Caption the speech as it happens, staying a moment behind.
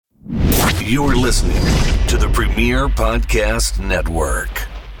You're listening to the Premier Podcast Network.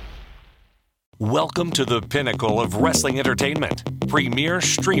 Welcome to the pinnacle of wrestling entertainment, Premier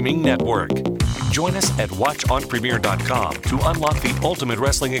Streaming Network. Join us at watchonpremier.com to unlock the ultimate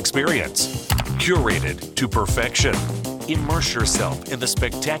wrestling experience. Curated to perfection. Immerse yourself in the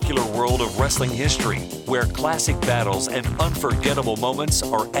spectacular world of wrestling history, where classic battles and unforgettable moments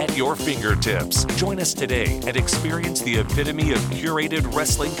are at your fingertips. Join us today and experience the epitome of curated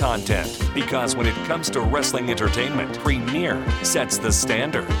wrestling content. Because when it comes to wrestling entertainment, Premier sets the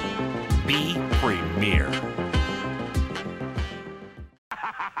standard. Be Premier.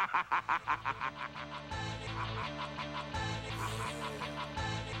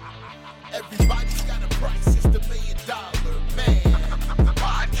 Everybody's got a price, it's the $1 million man.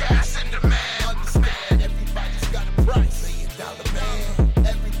 Podcast in demand. Understand, everybody's got a price. $1 million man.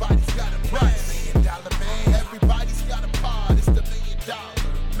 Everybody's got a price. $1 million man. Everybody's got a pod, it's the $1 million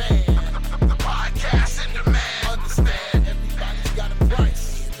man. Podcast in demand. Understand, everybody's got a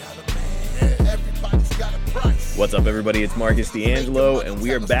price. $1 million man. Everybody's got a price. What's up, everybody? It's Marcus D'Angelo, and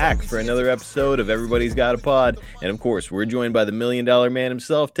we are back for another episode of Everybody's Got a Pod. And of course, we're joined by the $1 Million Man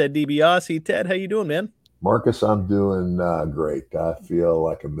himself, Ted DiBiase. Ted, how you doing, man? Marcus, I'm doing great. I feel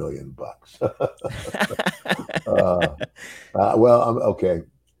like $1 million. Well, I'm okay.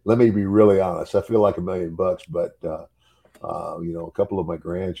 Let me be really honest. I feel like $1 million, but a couple of my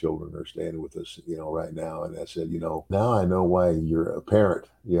grandchildren are staying with us, right now. And I said, now I know why you're a parent,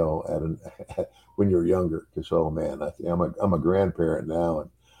 when you're younger. Because, oh man, I'm a grandparent now,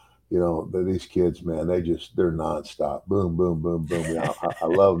 and these kids, man, they're nonstop. Boom, boom, boom, boom. I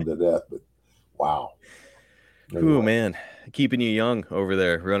love them to death, but wow. Anyway. Ooh, man, keeping you young over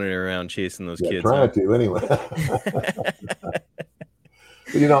there, running around chasing those kids. Trying to anyway.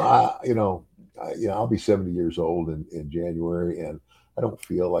 I'll be 70 years old in January, and I don't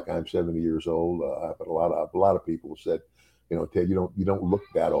feel like I'm 70 years old. But a lot of people said, Ted, you don't look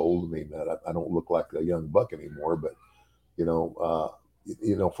that old. I mean, I don't look like a young buck anymore. But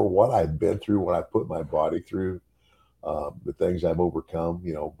for what I've been through, what I put my body through, the things I've overcome,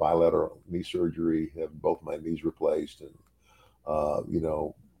 bilateral knee surgery, have both my knees replaced, and I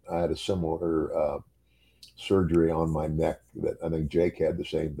had a similar surgery on my neck that I think Jake had the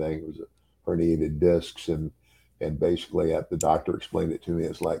same thing. It was a herniated discs, and basically the doctor explained it to me.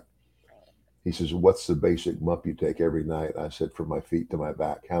 It's like, he says, what's the basic bump you take every night? I said, from my feet to my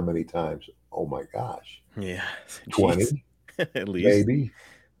back. How many times? Oh my gosh. Yeah. 20 at least. Maybe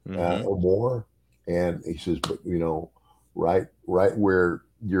or more. And he says, but right where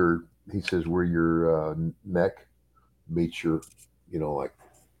he says where your neck meets your, like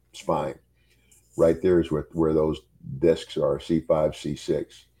spine, right there is where those discs are, C5,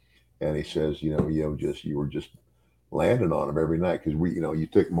 C6. And he says, you were just landing on them every night because you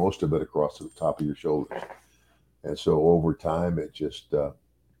took most of it across the top of your shoulders. And so over time, it just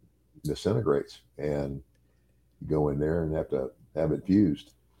disintegrates, and you go in there and have to have it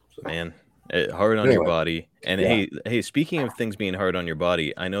fused. So, man, hard on your body. And hey, speaking of things being hard on your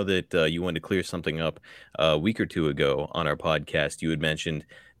body, I know that you wanted to clear something up a week or two ago on our podcast. You had mentioned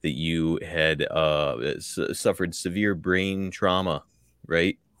that you had suffered severe brain trauma,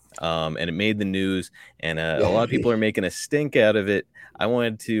 right? And it made the news, and a lot of people are making a stink out of it. I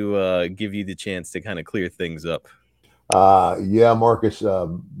wanted to give you the chance to kind of clear things up. Marcus,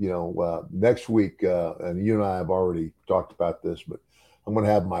 next week, and you and I have already talked about this, but I'm going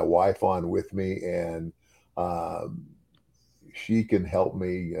to have my wife on with me, and she can help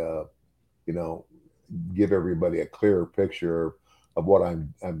me, give everybody a clearer picture of what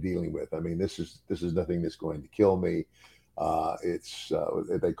I'm dealing with. I mean, this is nothing that's going to kill me. It's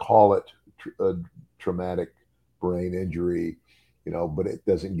they call it traumatic brain injury, but it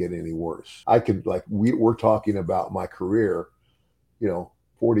doesn't get any worse. I can, we're talking about my career,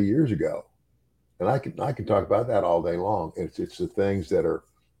 40 years ago, and I can talk about that all day long. It's the things that are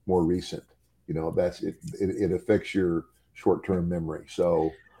more recent, that's it. It affects your short-term memory.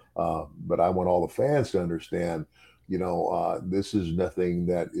 So, but I want all the fans to understand, this is nothing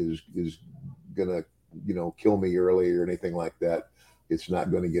that is gonna kill me early or anything like that. It's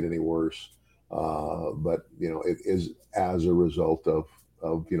not going to get any worse. But it is as a result of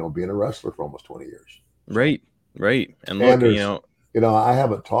being a wrestler for almost 20 years. Right. And look, I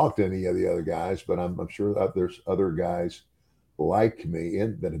haven't talked to any of the other guys, but I'm sure that there's other guys like me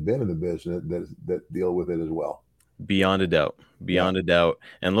that have been in the business that deal with it as well. Beyond a doubt.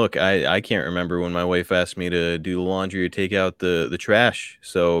 And look, I can't remember when my wife asked me to do the laundry or take out the trash.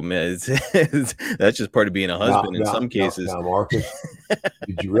 So man, that's just part of being a husband in some cases. Now, Marcus,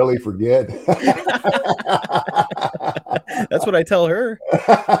 Did you really forget? That's what I tell her.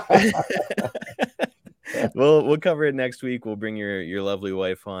 We'll cover it next week. We'll bring your lovely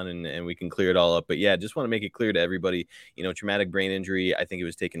wife on and we can clear it all up. But yeah, just want to make it clear to everybody, traumatic brain injury, I think it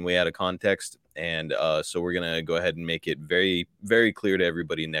was taken way out of context. And so we're going to go ahead and make it very, very clear to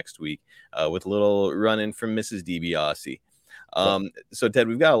everybody next week with a little run-in from Mrs. DiBiase. So Ted,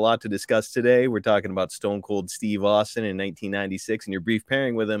 we've got a lot to discuss today. We're talking about Stone Cold Steve Austin in 1996 and your brief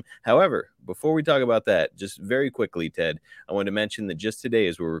pairing with him. However, before we talk about that, just very quickly, Ted, I wanted to mention that just today,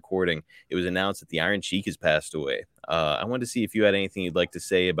 as we're recording, it was announced that the Iron Sheik has passed away. I wanted to see if you had anything you'd like to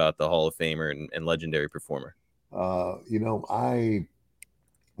say about the Hall of Famer and legendary performer. The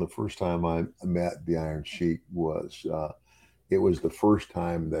first time I met the Iron Sheik was it was the first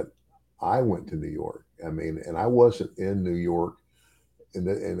time that I went to New York. I mean, and I wasn't in New York,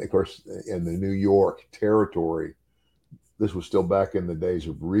 and of course, in the New York territory. This was still back in the days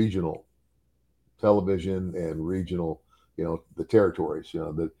of regional television and regional, the territories.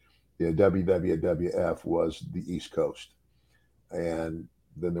 The WWF was the East Coast, and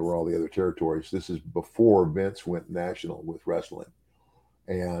then there were all the other territories. This is before Vince went national with wrestling,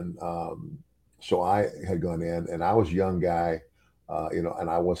 and so I had gone in, and I was a young guy. And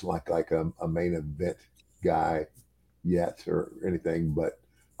I wasn't like a main event guy yet or anything, but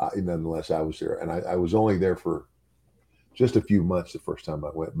nonetheless, I was there, and I was only there for just a few months the first time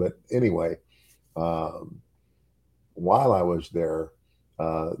I went. But anyway, while I was there,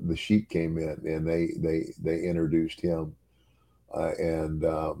 the Sheik came in and they introduced him, and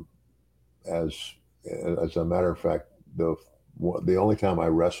as a matter of fact, the only time I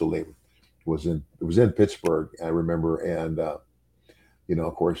wrestled him was in Pittsburgh, I remember, and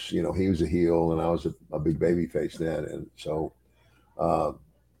of course, he was a heel and I was a big baby face then. And so,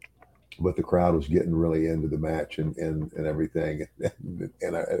 but the crowd was getting really into the match and everything.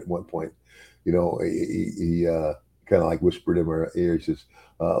 And at one point, he kind of like whispered in my ear, he says,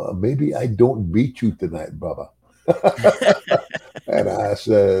 maybe I don't beat you tonight, Bubba. And I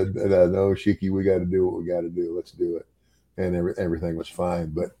said, no, Sheiky, we got to do what we got to do. Let's do it. And everything was fine.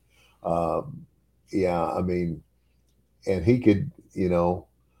 But yeah, I mean, and he could, there's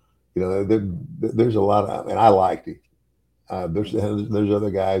a lot of, and I liked him. There's other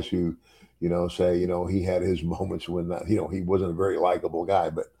guys who, say, he had his moments when, he wasn't a very likable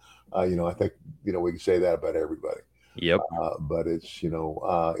guy, but, I think, we can say that about everybody. Yep. But it's,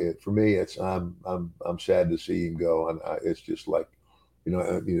 for me, it's, I'm sad to see him go. And it's just like,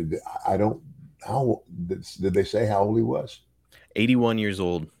 I don't, how did they say how old he was? 81 years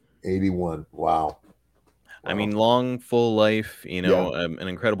old. 81. Wow. I mean, long, full life, an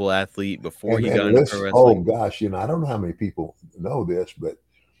incredible athlete before he got into pro wrestling. Oh, gosh, I don't know how many people know this, but,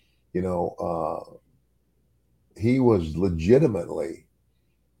 he was legitimately,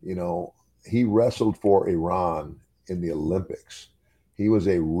 he wrestled for Iran in the Olympics. He was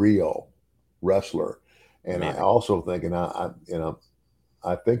a real wrestler. And I also think, and I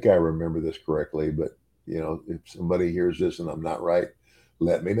think I remember this correctly, but, if somebody hears this and I'm not right,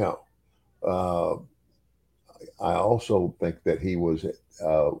 let me know. I also think that he was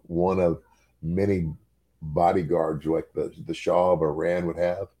one of many bodyguards like the Shah of Iran would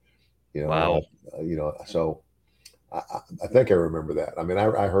have. Wow. So I think I remember that. I mean,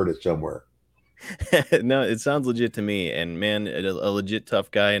 I heard it somewhere. No, it sounds legit to me. And man, a legit tough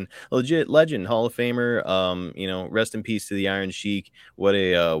guy and a legit legend, Hall of Famer. Rest in peace to the Iron Sheik. What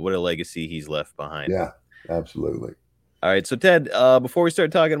a legacy he's left behind. Yeah, absolutely. All right, so Ted, before we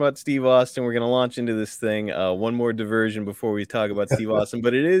start talking about Steve Austin, we're going to launch into this thing. One more diversion before we talk about Steve Austin,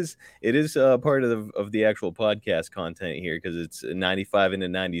 but it is part of the actual podcast content here because it's 95 into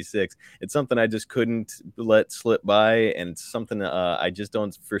 96. It's something I just couldn't let slip by, and it's something I just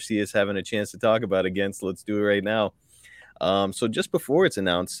don't foresee us having a chance to talk about again. So let's do it right now. So just before it's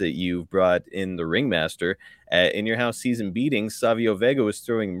announced that you've brought in the Ringmaster, in your house season beatings, Savio Vega was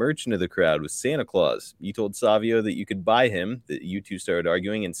throwing merch into the crowd with Santa Claus. You told Savio that you could buy him, that you two started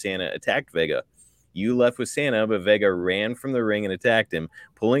arguing, and Santa attacked Vega. You left with Santa, but Vega ran from the ring and attacked him,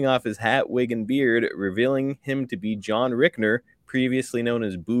 pulling off his hat, wig, and beard, revealing him to be John Rickner, previously known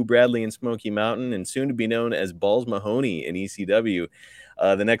as Boo Bradley in Smoky Mountain, and soon to be known as Balls Mahoney in ECW.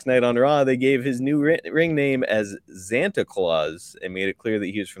 The next night on Raw, they gave his new ring name as Santa Claus and made it clear that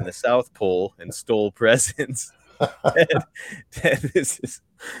he was from the South Pole and stole presents. Ted, this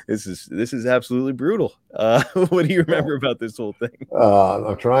is absolutely brutal. What do you remember about this whole thing?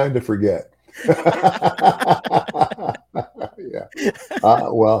 I'm trying to forget. Yeah.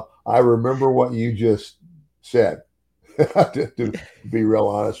 Well, I remember what you just said. To be real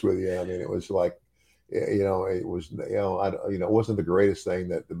honest with you, I mean, it was like, it was, it wasn't the greatest thing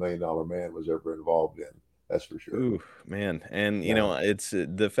that the $1 Million Man was ever involved in. That's for sure. Ooh, man. And, Yeah. it's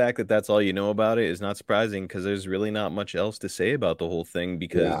the fact that that's all you know about it is not surprising because there's really not much else to say about the whole thing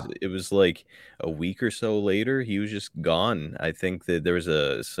because Yeah. it was like a week or so later, he was just gone. I think that there was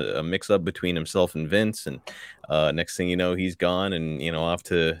a mix up between himself and Vince. And next thing you know, he's gone and, off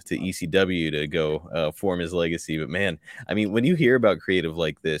to ECW to go form his legacy. But man, I mean, when you hear about creative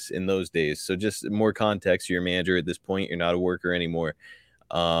like this in those days, so just more context, you're a manager at this point, you're not a worker anymore.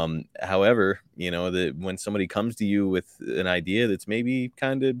 However, that when somebody comes to you with an idea that's maybe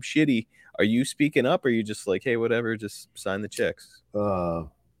kind of shitty, are you speaking up or are you just like, hey, whatever, just sign the checks?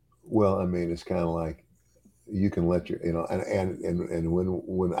 Well, I mean, it's kind of like you can let your, and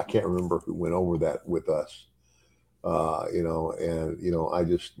when I can't remember who went over that with us, I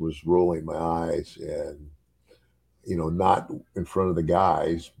just was rolling my eyes and, not in front of the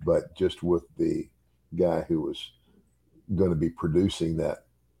guys, but just with the guy who was going to be producing that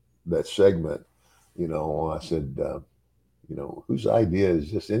segment. I said, whose idea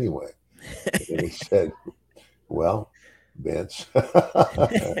is this anyway? And he said, well, Vince.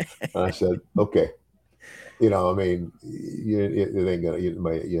 And I said, okay. I mean, it ain't gonna,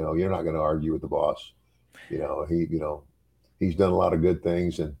 you're not gonna argue with the boss. He's done a lot of good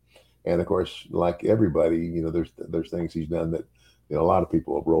things, and of course, like everybody, there's things he's done that, a lot of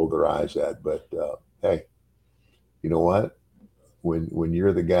people have rolled their eyes at. But hey, you know what? When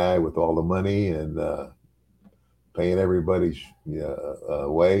you're the guy with all the money and paying everybody's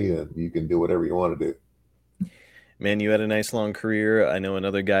way, and you can do whatever you want to do. Man, you had a nice long career. I know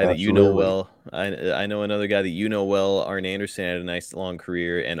another guy that you know Absolutely. well. I know another guy that you know well. Arn Anderson had a nice long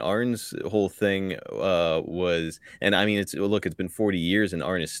career, and Arn's whole thing was, and I mean, it's been 40 years, and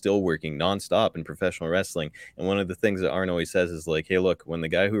Arn is still working nonstop in professional wrestling. And one of the things that Arn always says is like, "Hey, look, when the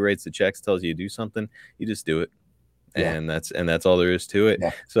guy who writes the checks tells you to do something, you just do it." Yeah. And that's all there is to it.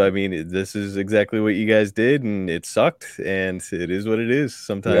 Yeah. So I mean, this is exactly what you guys did, and it sucked, and it is what it is.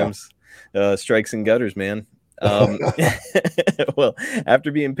 Sometimes strikes and gutters, man. Well,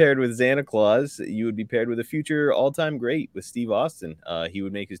 after being paired with Santa Claus, you would be paired with a future all-time great with Steve Austin. He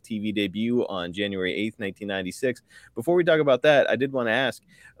would make his TV debut on January 8th, 1996. Before we talk about that, I did want to ask,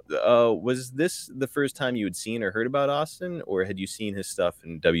 was this the first time you had seen or heard about Austin, or had you seen his stuff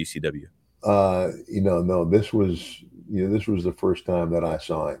in WCW? No, this was the first time that I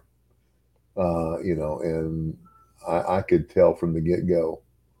saw him. And I could tell from the get-go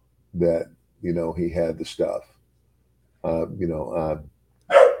that, he had the stuff. I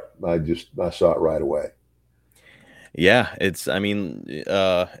saw it right away. Yeah, I mean,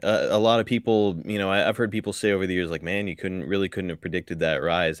 a lot of people, I've heard people say over the years, like, man, you couldn't have predicted that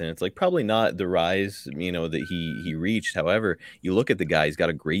rise. And it's like, probably not the rise, that he reached. However, you look at the guy, he's got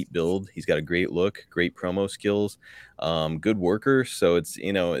a great build. He's got a great look, great promo skills, good worker. So it's,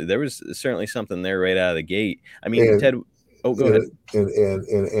 there was certainly something there right out of the gate. I mean, And, Ted, oh, go ahead.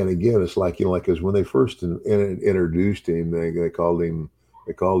 and again, it's like, because when they first introduced him, they called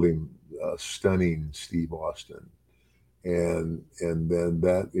him Stunning Steve Austin. And then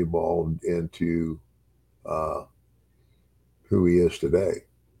that evolved into who he is today,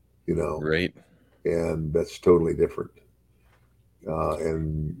 Right. and that's totally different.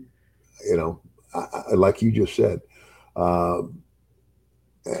 And like you just said, and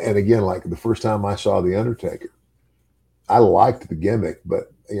again, like the first time I saw the Undertaker, I liked the gimmick,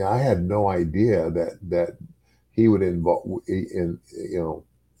 but I had no idea that he would end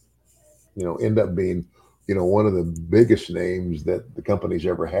up being one of the biggest names that the company's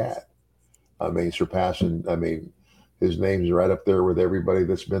ever had. I mean, surpassing. I mean, his name's right up there with everybody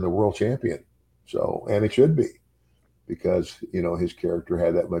that's been the world champion. So, and it should be, because his character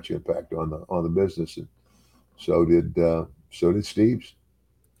had that much impact on the business, and so did Steve's.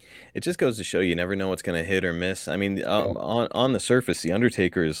 It just goes to show you never know what's going to hit or miss. I mean, on the surface, the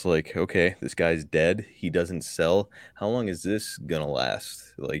Undertaker is like, okay, this guy's dead. He doesn't sell. How long is this gonna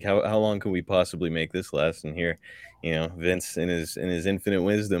last? Like, how long can we possibly make this last? And here, Vince in his infinite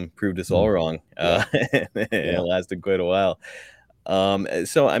wisdom proved us all wrong. Yeah. It lasted quite a while.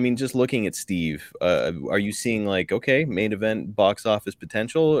 So I mean, just looking at Steve, are you seeing like, okay, main event box office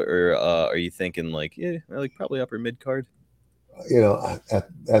potential, or are you thinking like, yeah, like probably upper mid card?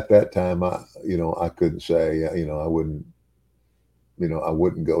 At that time, I couldn't say, I wouldn't, I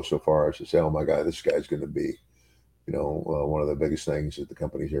wouldn't go so far as to say, oh my God, this guy's going to be, one of the biggest things that the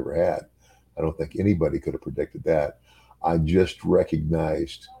company's ever had. I don't think anybody could have predicted that. I just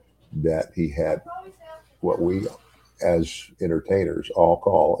recognized that he had what we, as entertainers, all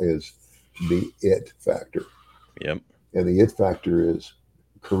call is the it factor. Yep. And the it factor is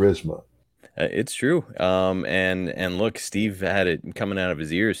charisma. It's true. And look, Steve had it coming out of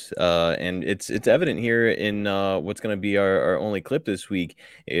his ears. And it's evident here in what's going to be our only clip this week.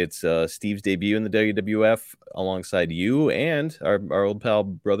 It's Steve's debut in the WWF alongside you and our old pal,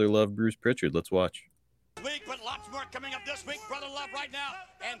 Brother Love, Bruce Pritchard. Let's watch. Week, but lots more coming up this week. Brother Love right now.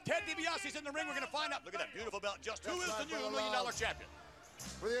 And Ted DiBiase's in the ring. We're going to find out. Look at that beautiful belt. Just who is the new $1 million champion?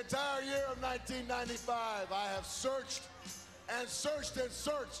 For the entire year of 1995, I have searched and searched and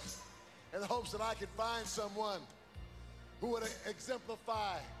searched in the hopes that I could find someone who would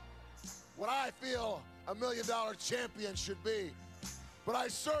exemplify what I feel a $1 million champion should be. But I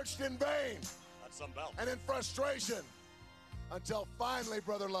searched in vain. That's some belt. And in frustration until finally,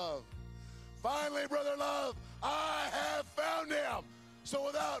 Brother Love, I have found him. So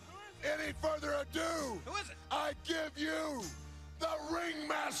without any further ado, Who is it? I give you the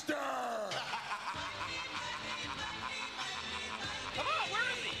Ringmaster. Come on, where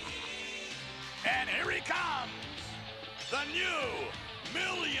is he? And here he comes, the new $1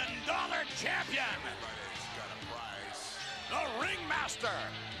 million champion, Everybody's got a price. the Ringmaster. I'm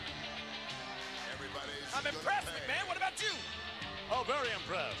Everybody's impressed, gonna pay. McMahon. What about you? Oh, very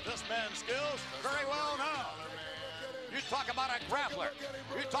impressed. This man's skills, very well known. You talk about a grappler.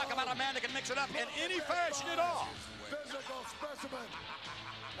 You talk about a man that can mix it up in any fashion at all. Physical specimen.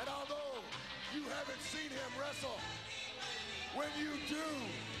 And although you haven't seen him wrestle, when you do,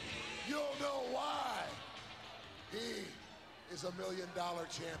 you'll know why. He is a $1 million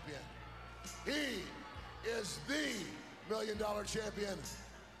champion. He is the $1 million champion.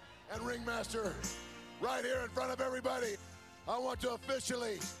 And Ringmaster, right here in front of everybody, I want to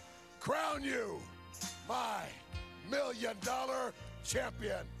officially crown you my $1 million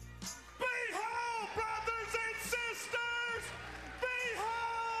champion. Behold, brothers and sisters,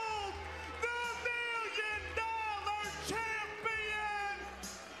 behold the $1 million champion,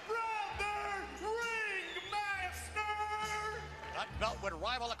 Brother Ringmaster. That belt would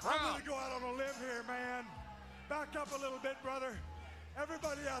rival a I'm crown. gonna go out on a limb here, man. Back up a little bit, brother.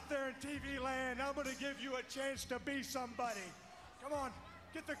 Everybody out there in TV land, I'm gonna give you a chance to be somebody. Come on,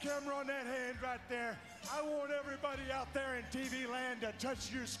 get the camera on that hand right there. I want everybody out there in TV land to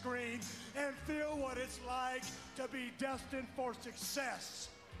touch your screen and feel what it's like to be destined for success.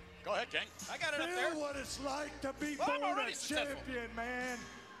 Go ahead, King. I got it up there. Feel what it's like to be Well, I'm born already a successful. champion, man.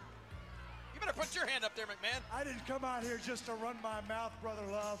 You better put your hand up there, McMahon. I didn't come out here just to run my mouth, Brother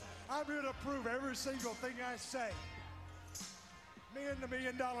Love. I'm here to prove every single thing I say. Me and the $1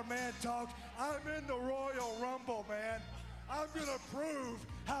 Million Man talk. I'm in the Royal Rumble, man. I'm gonna prove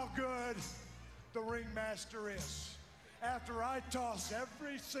how good the Ringmaster is. After I toss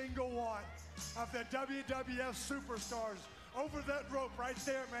every single one of the WWF superstars over that rope right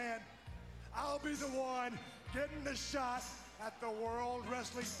there, man, I'll be the one getting the shot at the World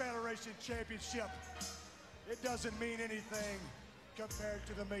Wrestling Federation Championship. It doesn't mean anything compared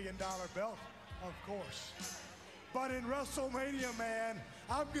to the $1 million belt, of course. But in WrestleMania, man,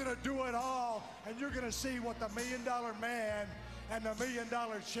 I'm gonna do it all, and you're gonna see what the $1 Million Man and the $1 Million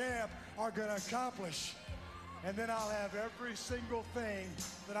Champ are gonna accomplish. And then I'll have every single thing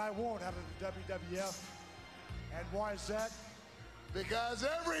that I want out of the WWF. And why is that? Because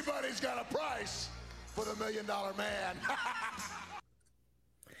everybody's got a price for the $1 Million Man.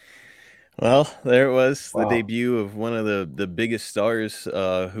 Well, there it was, the Wow. debut of one of the biggest stars,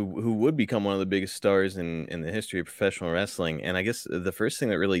 who would become one of the biggest stars in the history of professional wrestling. And I guess the first thing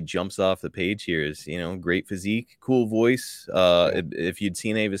that really jumps off the page here is, great physique, cool voice. If you'd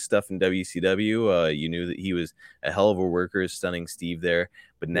seen any of his stuff in WCW, you knew that he was a hell of a worker, stunning Steve there.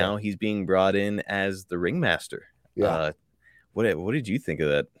 But now he's being brought in as the Ringmaster. Yeah. What did you think of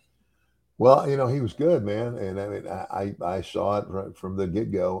that? Well, he was good, man. And I mean, I saw it right from the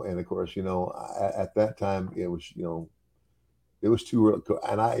get-go. And of course, at that time it was, it was too early.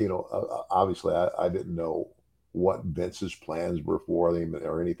 And obviously I didn't know what Vince's plans were for them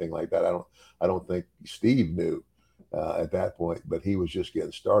or anything like that. I don't think Steve knew at that point, but he was just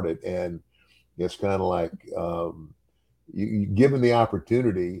getting started. And it's kind of like, you given the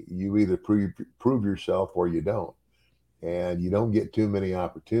opportunity, you either prove yourself or you don't. And you don't get too many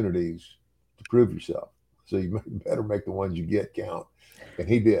opportunities to prove yourself. So you better make the ones you get count. And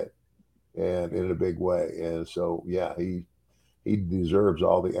he did, and in a big way. And so, yeah, he deserves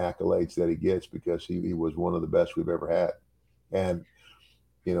all the accolades that he gets because he was one of the best we've ever had. And,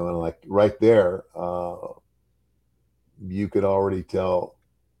 and like right there, you could already tell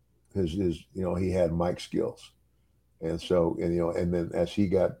his he had mic skills. And so, and then as he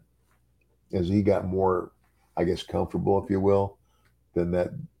got more, I guess, comfortable, if you will, then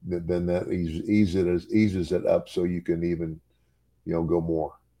that eases it up so you can even, go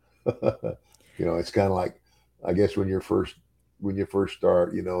more. It's kind of like, I guess when you first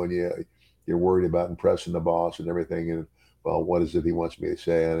start, and you're worried about impressing the boss and everything, and well, what is it he wants me to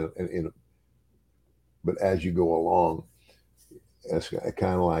say? But as you go along, it's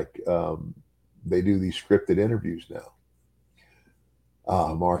kind of like they do these scripted interviews now.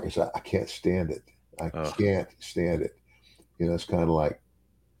 Marcus, I can't stand it. I can't stand it. It's kind of like,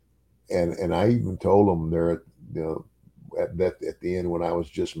 and I even told them there, at the end when I was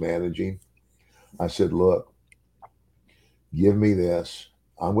just managing, I said, look, give me this.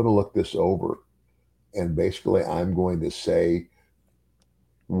 I'm going to look this over, and basically I'm going to say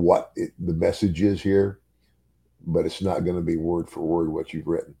what the message is here, but it's not going to be word for word what you've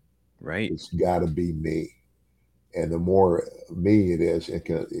written. Right. It's got to be me. And the more me it is,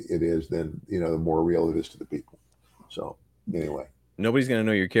 then, the more real it is to the people. So anyway. Nobody's going to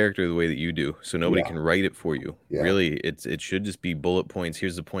know your character the way that you do, so nobody can write it for you. Yeah. Really, it should just be bullet points.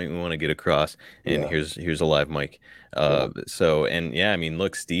 Here's the point we want to get across, and here's a live mic. So, and I mean,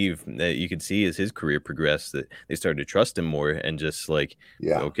 look, Steve, you could see as his career progressed that they started to trust him more and just like,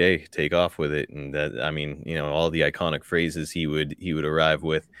 okay, take off with it. And that, I mean, all the iconic phrases he would arrive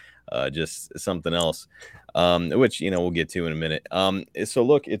with, just something else. Which we'll get to in a minute. So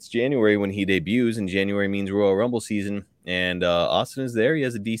look, it's January when he debuts, and January means Royal Rumble season, and Austin is there. He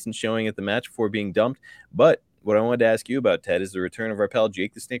has a decent showing at the match before being dumped. But what I wanted to ask you about, Ted, is the return of our pal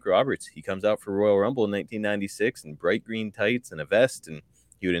Jake the Snake Roberts. He comes out for Royal Rumble in 1996 in bright green tights and a vest, and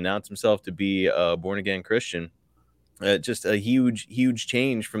he would announce himself to be a born-again Christian. Just a huge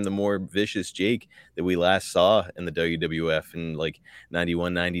change from the more vicious Jake that we last saw in the WWF in like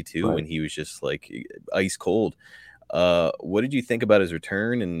 91, 92, when he was just like ice cold. What did you think about his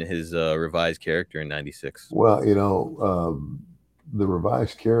return and his revised character in 96? Well, the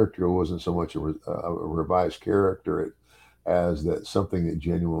revised character wasn't so much a revised character as that something that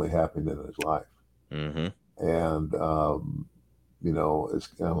genuinely happened in his life. Mm-hmm. And, it's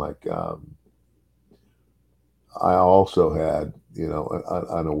kind of like, I also had,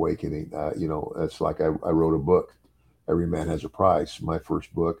 an awakening. It's like I wrote a book, Every Man Has a Price, my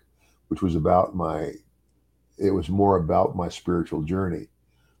first book, which was it was more about my spiritual journey,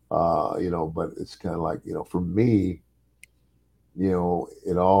 but it's kind of like, for me,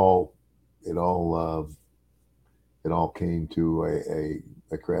 it all came to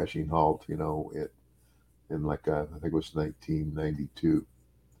a crashing halt, in like, I think it was 1992.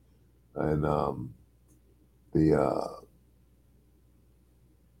 And,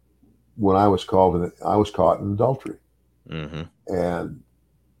 when I was caught in adultery. Mm-hmm. And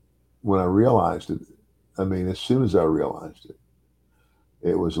when I realized it, I mean, as soon as I realized it,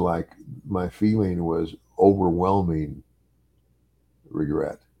 it was like my feeling was overwhelming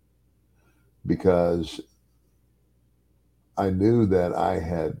regret, because I knew that I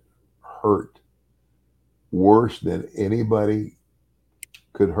had hurt worse than anybody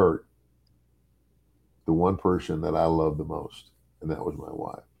could hurt the one person that I loved the most, and that was my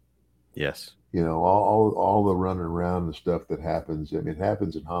wife. Yes. All the running around and stuff that happens. I mean, it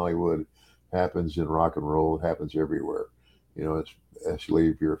happens in Hollywood, happens in rock and roll, it happens everywhere. Especially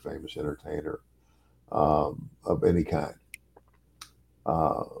if you're a famous entertainer of any kind.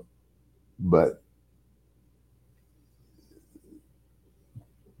 But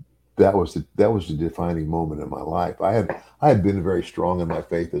that was the defining moment in my life. I had been very strong in my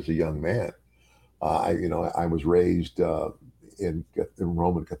faith as a young man. I was raised in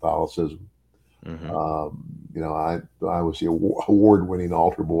Roman Catholicism. Mm-hmm. I was the award-winning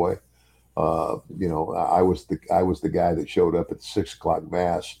altar boy. I was the guy that showed up at the 6 o'clock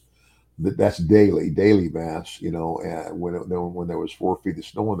mass. That's daily mass. And when there was 4 feet of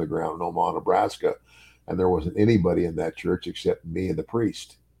snow on the ground in Omaha, Nebraska, and there wasn't anybody in that church except me and the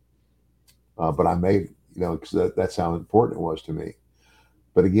priest. But I made it, because that's how important it was to me.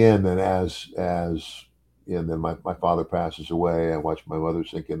 But again, then and then my father passes away. I watched my mother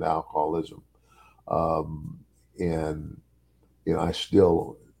sink into alcoholism. And, I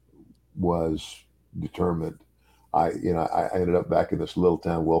still was determined. I ended up back in this little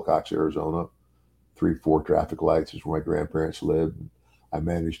town, Wilcox, Arizona. 3-4 traffic lights is where my grandparents lived. I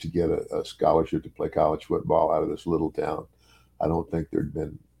managed to get a scholarship to play college football out of this little town. I don't think there'd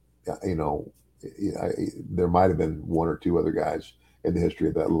been, there might have been 1 or 2 other guys in the history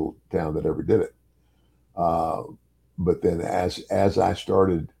of that little town that ever did it. But then as I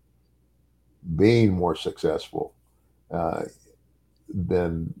started being more successful,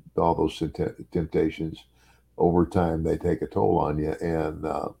 then all those temptations over time, they take a toll on you. And,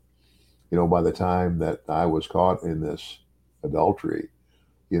 by the time that I was caught in this adultery,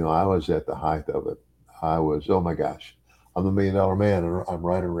 I was at the height of it. I was, oh my gosh, I'm the $1 Million Man, and I'm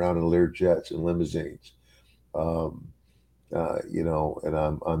riding around in Lear jets and limousines. Um, and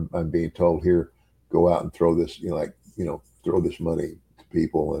I'm being told, here, go out and throw this, throw this money to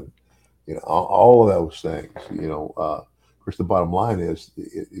people, and all of those things. Of course, the bottom line is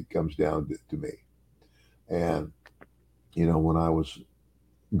it comes down to me. And when I was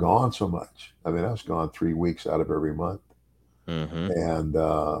gone so much, I mean, I was gone 3 weeks out of every month, and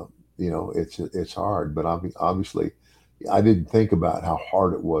it's hard. But obviously, I didn't think about how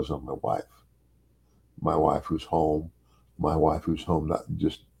hard it was on my wife. My wife who's home, not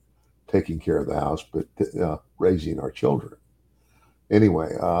just taking care of the house, but raising our children.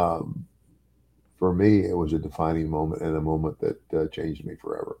 Anyway, for me, it was a defining moment, and a moment that changed me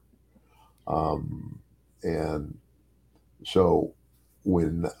forever. And so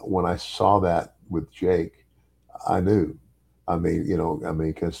when I saw that with Jake, I knew.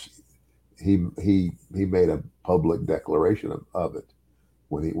 Because he made a public declaration of it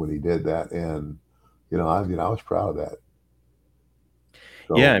when he did that, and I was proud of that.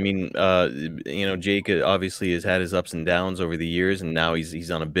 So, Yeah, I mean, Jake obviously has had his ups and downs over the years, and now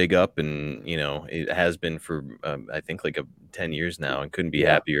he's on a big up, and it has been for I think like 10 years now, and couldn't be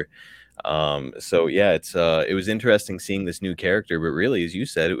Yeah. happier. So yeah, it was interesting seeing this new character, but really, as you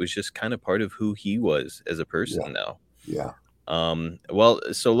said, it was just kind of part of who he was as a person now. Yeah. Well,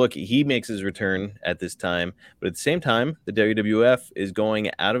 so look, he makes his return at this time, but at the same time, the WWF is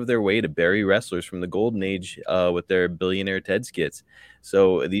going out of their way to bury wrestlers from the golden age with their Billionaire Ted skits.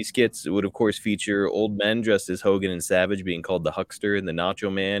 So these skits would, of course, feature old men dressed as Hogan and Savage being called the Huckster and the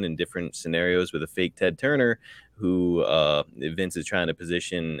Nacho Man in different scenarios with a fake Ted Turner, who Vince is trying to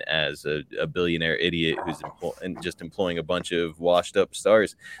position as a billionaire idiot who's just employing a bunch of washed up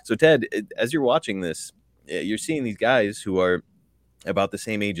stars. So Ted, as you're watching this, you're seeing these guys who are about the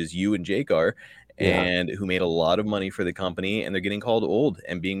same age as you and Jake are, and who made a lot of money for the company, and they're getting called old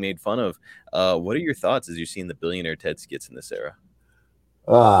and being made fun of. What are your thoughts as you're seeing the Billionaire Ted skits in this era?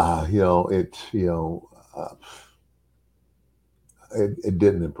 It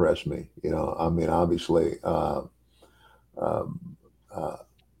didn't impress me. I mean, obviously, I'm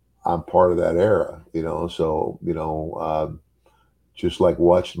part of that era. So just like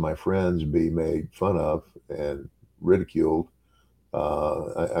watching my friends be made fun of and ridiculed,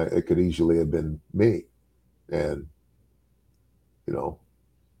 it could easily have been me. And,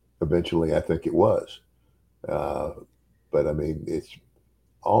 eventually I think it was. But I mean, it's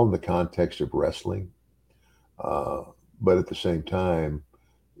all in the context of wrestling. But at the same time,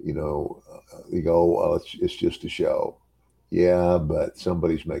 you go, well, it's just a show. Yeah, but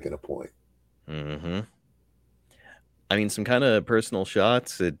somebody's making a point. I mean, some kind of personal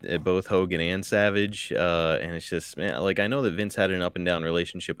shots at both Hogan and Savage, and it's just, man, like I know that Vince had an up and down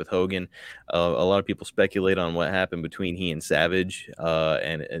relationship with Hogan. A lot of people speculate on what happened between he and Savage,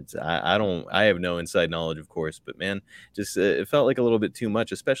 and I have no inside knowledge, of course, but man, just it felt like a little bit too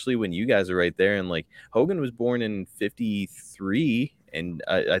much, especially when you guys are right there, and like Hogan was born in '53, and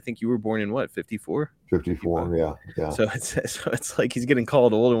I think you were born in what, '54? 54, yeah. So it's like he's getting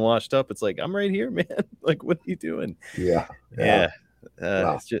called old and washed up. It's like, I'm right here, man. Like, what are you doing? Yeah. Yeah.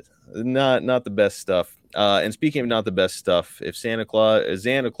 Wow. It's just not the best stuff. And speaking of not the best stuff, if Santa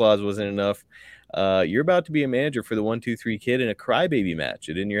Claus wasn't enough, you're about to be a manager for the 1-2-3 Kid in a crybaby match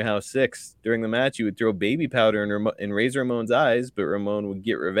at In Your House 6. During the match, you would throw baby powder in Razor Ramon's eyes, but Ramon would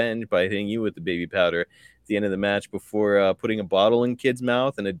get revenge by hitting you with the baby powder at the end of the match before putting a bottle in Kid's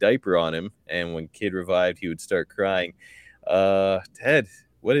mouth and a diaper on him. And when Kid revived, he would start crying. Ted,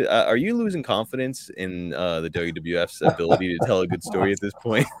 are you losing confidence in the WWF's ability to tell a good story at this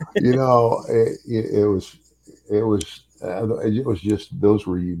point? It was just, those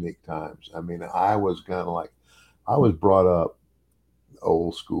were unique times. I mean, I was kind of like, I was brought up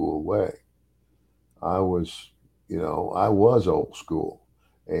old school way. I was old school,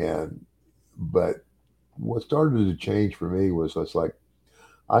 but what started to change for me was, it's like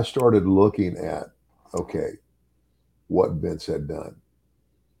I started looking at, okay, what Vince had done.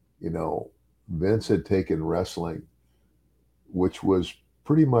 Vince had taken wrestling, which was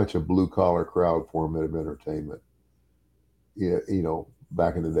pretty much a blue collar crowd form of entertainment.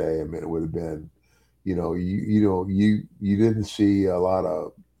 Back in the day, I mean, it would have been, you didn't see a lot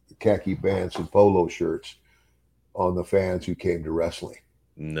of khaki pants and polo shirts on the fans who came to wrestling.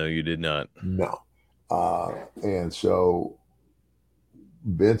 No, you did not. No. And so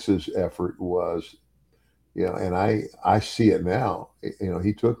Vince's effort was, and I see it now,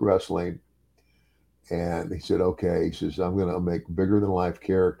 he took wrestling and he said, okay, he says, I'm going to make bigger than life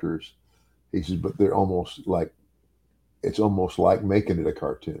characters. He says, but they're it's almost like making it a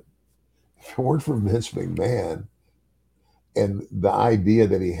cartoon. If it weren't for Vince McMahon, and the idea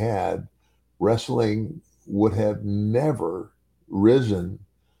that he had, wrestling would have never risen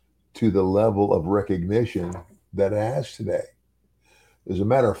to the level of recognition that it has today. As a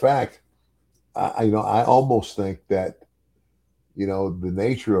matter of fact, I almost think that, the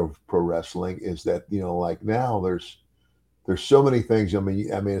nature of pro wrestling is that, like now there's so many things. I mean,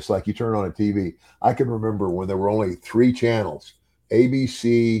 it's like you turn on a TV. I can remember when there were only three channels: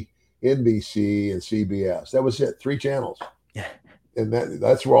 ABC, NBC, and CBS. That was it, three channels, Yeah. and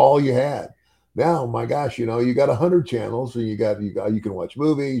that's where all you had. Now, my gosh, you got 100 channels, and you can watch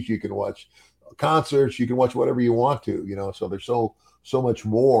movies, you can watch concerts, you can watch whatever you want to. So there's so much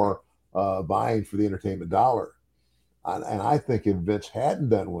more buying for the entertainment dollar. And I think if Vince hadn't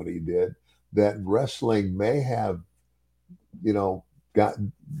done what he did, that wrestling may have, got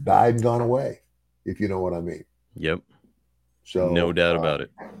died and gone away, if you know what I mean. Yep. So No doubt about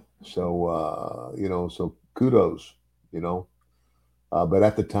it. So kudos, but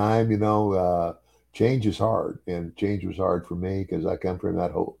at the time, change is hard, and change was hard for me because I come from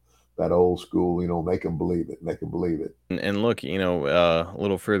that old school, make them believe it. And look, a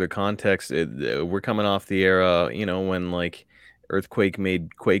little further context. We're coming off the era, when like Earthquake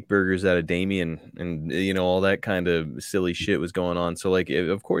made Quake burgers out of Damien, and all that kind of silly shit was going on. So like,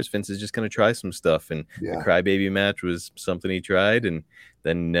 of course, Vince is just going to try some stuff, and Yeah. the Crybaby match was something he tried and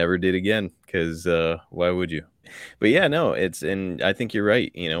then never did again. Because why would you? But yeah, no, and I think you're right.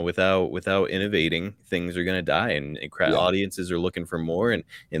 Without innovating, things are going to die, and Yeah. audiences are looking for more. And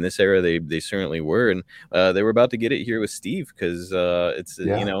in this era, they certainly were, and they were about to get it here with Steve because it's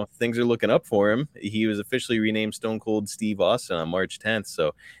Yeah. things are looking up for him. He was officially renamed Stone Cold Steve Austin on March 10th,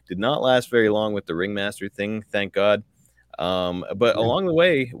 so did not last very long with the Ringmaster thing, thank God. But Yeah. along the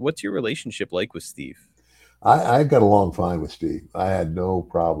way, what's your relationship like with Steve? I got along fine with Steve. I had no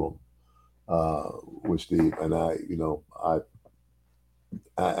problem with Steve, and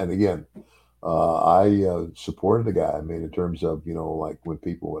and again, I supported the guy. I mean, in terms of like when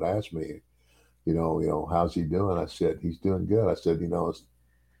people would ask me, how's he doing? I said he's doing good. I said,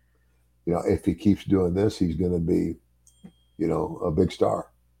 if he keeps doing this, he's going to be, a big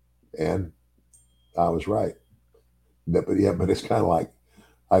star, and I was right. But it's kind of like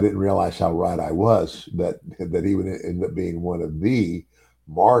I didn't realize how right I was that he would end up being one of the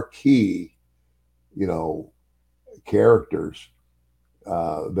marquee, characters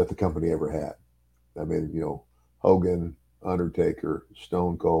that the company ever had. I mean, Hogan, Undertaker,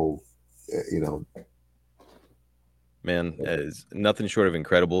 Stone Cold, Man, is nothing short of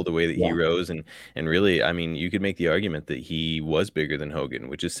incredible the way that he Yeah. rose, and really, I mean, you could make the argument that he was bigger than Hogan,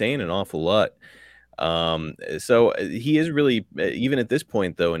 which is saying an awful lot. So he is really even at this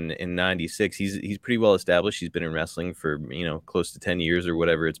point though in 96 he's pretty well established. He's been in wrestling for close to 10 years or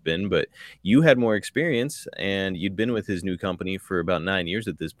whatever it's been, but you had more experience and you'd been with his new company for about 9 years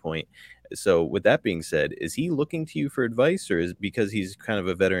at this point. So with that being said, is he looking to you for advice, or is it because he's kind of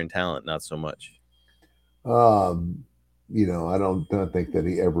a veteran talent, not so much? I don't think that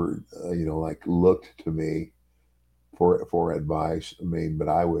he ever, like looked to me for advice. I mean, but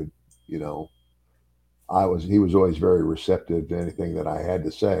I would, he was always very receptive to anything that I had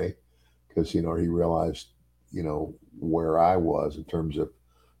to say because, he realized, where I was in terms of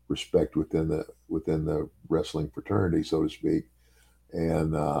respect within the wrestling fraternity, so to speak.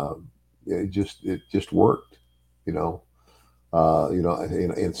 And it just worked, and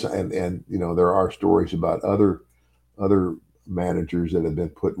there are stories about other managers that have been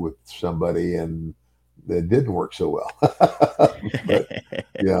put with somebody and that didn't work so well. But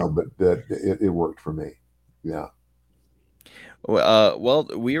that it worked for me. Yeah. Well,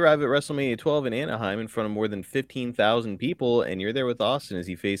 we arrive at WrestleMania 12 in Anaheim in front of more than 15,000 people, and you're there with Austin as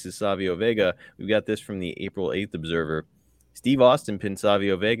he faces Savio Vega. We've got this from the April 8th Observer. Steve Austin pinned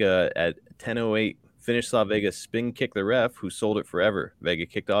Savio Vega at 10:08. Finished saw Vega spin kick the ref, who sold it forever. Vega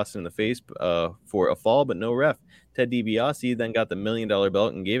kicked Austin in the face for a fall, but no ref. Ted DiBiase then got the $1 million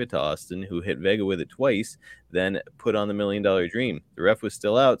belt and gave it to Austin, who hit Vega with it twice, then put on the $1 million dream. The ref was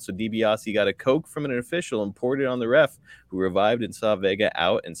still out, so DiBiase got a Coke from an official and poured it on the ref, who revived and saw Vega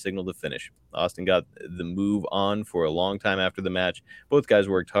out and signaled the finish. Austin got the move on for a long time after the match. Both guys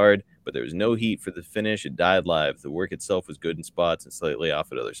worked hard, but there was no heat for the finish. It died live. The work itself was good in spots and slightly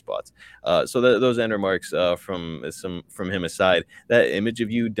off at other spots. So those end remarks from him aside, that image of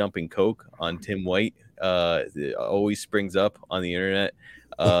you dumping Coke on Tim White always springs up on the internet.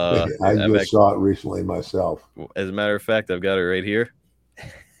 I just saw it recently myself. As a matter of fact, I've got it right here.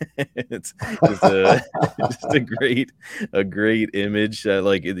 It's just a just a great image.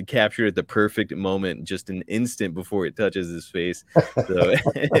 Like it captured at the perfect moment, just an instant before it touches his face. So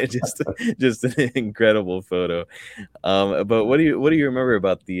just an incredible photo. But what do you remember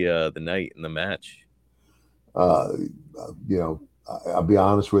about the night and the match? uh, you know, I'll be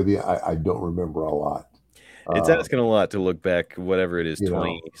honest with you, I don't remember a lot. It's Uh, asking a lot to look back, whatever it is, you know,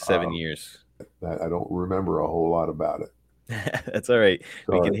 27 years. I don't remember a whole lot about it. That's all right.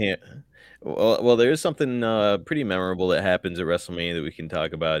 We can Sorry. well, there is something pretty memorable that happens at WrestleMania that we can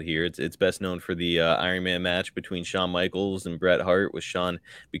talk about here. It's best known for the Iron Man match between Shawn Michaels and Bret Hart, with Shawn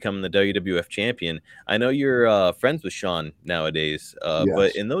becoming the WWF champion. I know you're friends with Shawn nowadays, but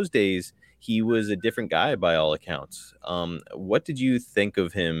Yes. in those days he was a different guy by all accounts. What did you think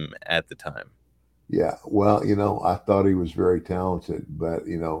of him at the time? Yeah. Well, I thought he was very talented, but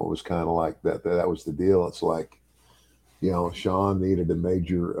it was kind of like that was the deal. It's like, Sean needed a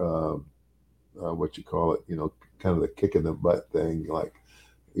major, what you call it, kind of the kick in the butt thing. Like,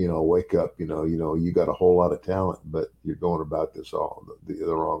 wake up, you got a whole lot of talent, but you're going about this all the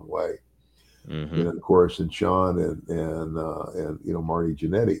wrong way. Hmm. And of course, and Sean and Marty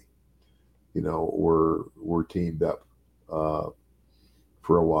Jannetty, were teamed up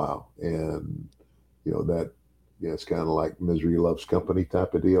for a while, and that it's kind of like misery loves company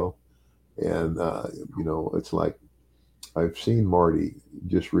type of deal. And it's like I've seen Marty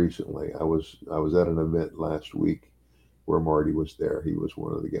just recently. I was at an event last week where Marty was there. He was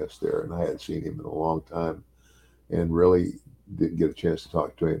one of the guests there, and I hadn't seen him in a long time, and really didn't get a chance to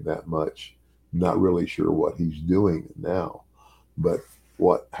talk to him that much. Not really sure what he's doing now, but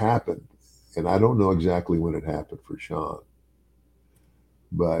what happened, and I don't know exactly when it happened for Sean,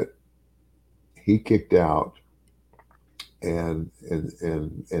 but he kicked out and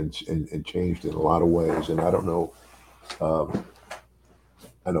changed in a lot of ways. And I don't know. Um,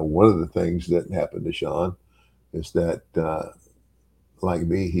 I know one of the things that happened to Sean is that, like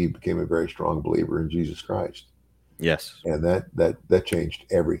me, he became a very strong believer in Jesus Christ, Yes. and that changed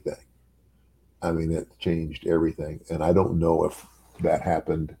everything. I mean, it changed everything. And I don't know if that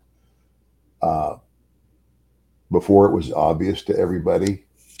happened uh, before it was obvious to everybody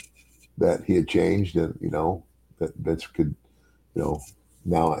that he had changed, and that's could you know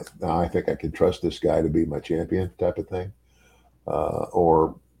now I think I can trust this guy to be my champion type of thing,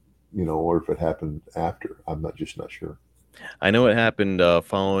 or or if it happened after. I'm not sure. I know it happened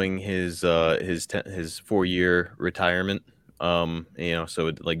following his 4 year retirement.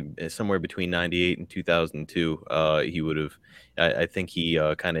 So like somewhere between '98 and 2002, he would have. I think he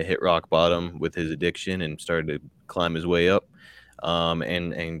kind of hit rock bottom with his addiction and started to climb his way up.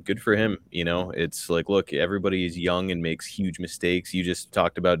 And good for him. It's like, look, everybody is young and makes huge mistakes. You just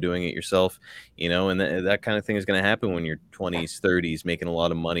talked about doing it yourself, and that kind of thing is going to happen when you're 20s, 30s, making a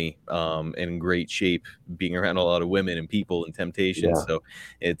lot of money, in great shape, being around a lot of women and people and temptations. Yeah. So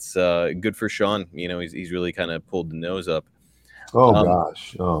it's good for Sean. He's really kind of pulled the nose up. Oh Um,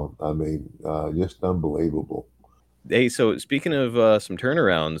 gosh. Oh, I mean, just unbelievable. Hey, so speaking of some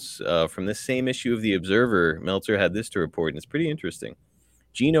turnarounds, from this same issue of The Observer, Meltzer had this to report, and it's pretty interesting.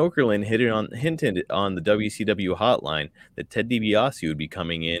 Gene Okerlund hinted on the WCW hotline that Ted DiBiase would be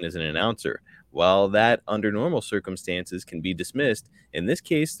coming in as an announcer. While that, under normal circumstances, can be dismissed, in this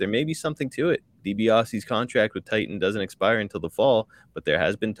case, there may be something to it. DiBiase's contract with Titan doesn't expire until the fall, but there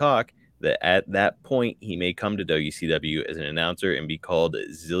has been talk that at that point he may come to WCW as an announcer and be called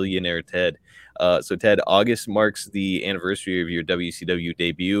Zillionaire Ted. So, Ted, August marks the anniversary of your WCW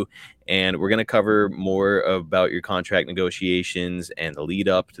debut, and we're going to cover more about your contract negotiations and the lead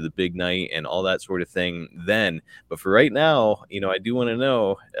up to the big night and all that sort of thing then. But for right now, I do want to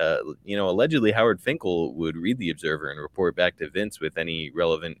know, allegedly Howard Finkel would read The Observer and report back to Vince with any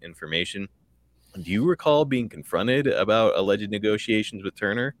relevant information. Do you recall being confronted about alleged negotiations with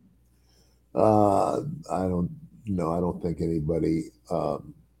Turner? I don't know. I don't think anybody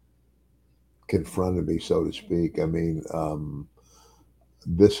confronted me, so to speak. I mean,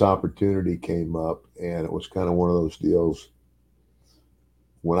 this opportunity came up, and it was kind of one of those deals.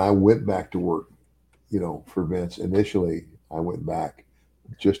 When I went back to work, for Vince, initially, I went back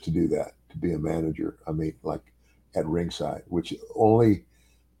just to do that, to be a manager. I mean, like at ringside, which only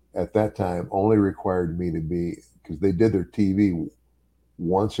at that time only required me to be, because they did their TV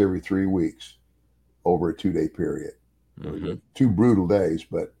once every 3 weeks over a 2-day period. Mm-hmm. 2 brutal days,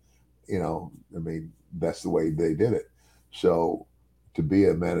 but I mean, that's the way they did it. So to be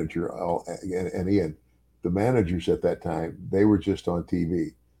a manager, and again, the managers at that time, they were just on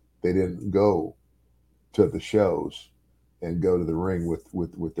TV. They didn't go to the shows and go to the ring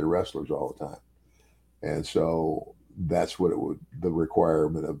with their wrestlers all the time. And so that's what it would. The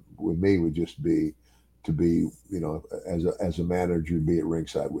requirement of with me would just be to be, as a manager, be at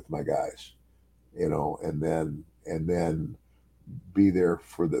ringside with my guys, and then be there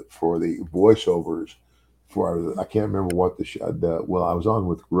for the voiceovers for I can't remember what well, I was on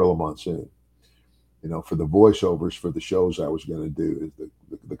with Gorilla Monsoon, for the voiceovers for the shows I was going to do, is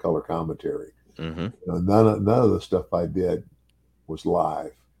the color commentary. Mm-hmm. None of the stuff I did was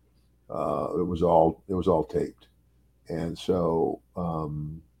live. It was all taped, and so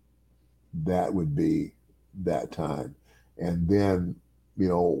that would be that time, and then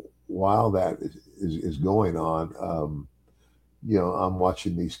while that is going on, I'm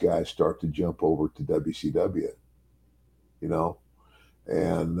watching these guys start to jump over to WCW,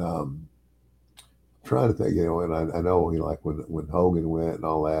 and trying to think, and I know like when Hogan went and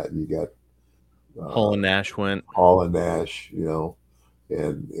all that, and you got Hall and Nash went. Hall and Nash, and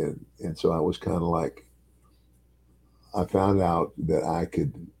so I was kind of like, I found out that I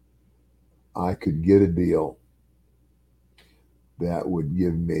could get a deal that would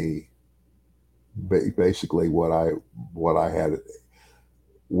give me basically what I had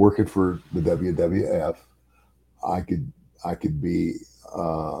working for the WWF. I could be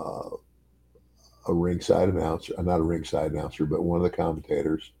a ringside announcer, not a ringside announcer, but one of the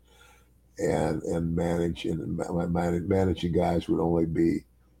commentators, and managing guys would only be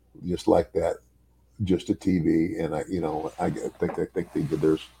just like that, just a TV. And I think they did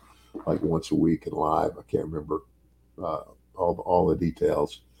theirs like once a week and live. I can't remember all the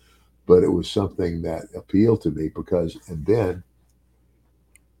details, but it was something that appealed to me because, and then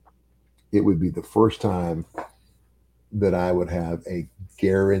it would be the first time that I would have a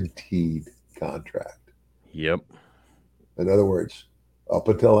guaranteed contract. Yep. In other words, up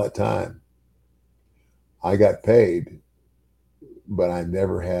until that time, I got paid, but I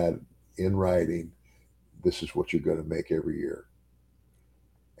never had in writing, this is what you're going to make every year.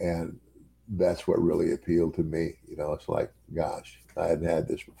 And that's what really appealed to me. It's like, gosh, I hadn't had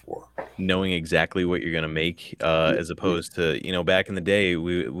this before. Knowing exactly what you're going to make, as opposed to, back in the day,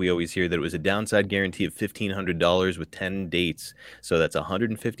 we always hear that it was a downside guarantee of $1,500 with 10 dates. So that's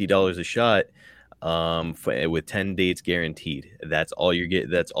 $150 a shot, with 10 dates guaranteed. That's all you get.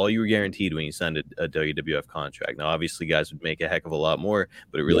 That's all you were guaranteed when you signed a WWF contract. Now, obviously, guys would make a heck of a lot more,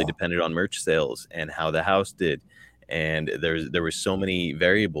 but it really depended on merch sales and how the house did. And there were so many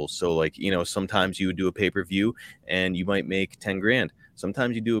variables. So like, sometimes you would do a pay-per-view and you might make 10 grand.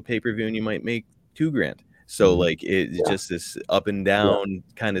 Sometimes you do a pay-per-view and you might make $2 grand. So like it's just this up and down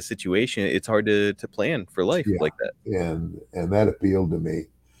kind of situation. It's hard to plan for life like that. And that appealed to me.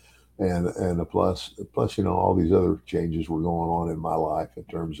 And plus, all these other changes were going on in my life in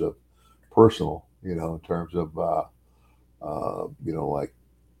terms of personal, in terms of, like,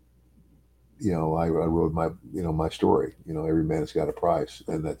 I wrote my story, every man's got a price.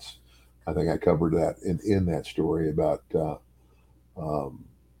 And I think I covered that in that story about,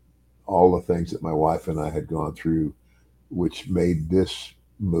 all the things that my wife and I had gone through, which made this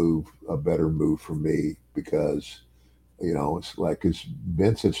move a better move for me because, it's like, because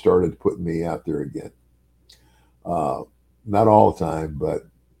Vince had started putting me out there again. Not all the time, but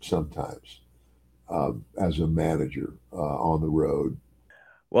sometimes, as a manager, on the road.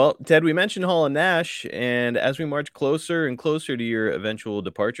 Well, Ted, we mentioned Hall and Nash, and as we march closer and closer to your eventual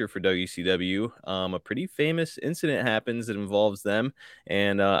departure for WCW, a pretty famous incident happens that involves them,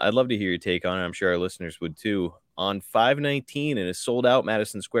 and I'd love to hear your take on it. I'm sure our listeners would too. On 5/19 in a sold-out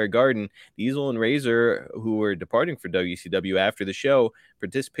Madison Square Garden, Diesel and Razor, who were departing for WCW after the show,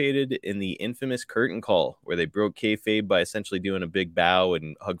 participated in the infamous curtain call, where they broke kayfabe by essentially doing a big bow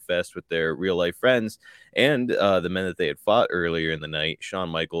and hug fest with their real-life friends and the men that they had fought earlier in the night, Shawn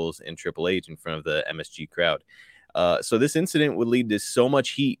Michaels and Triple H, in front of the MSG crowd. So this incident would lead to so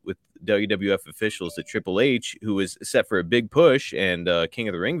much heat with WWF officials that Triple H, who was set for a big push and King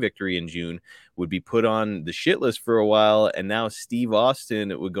of the Ring victory in June, would be put on the shit list for a while, and now Steve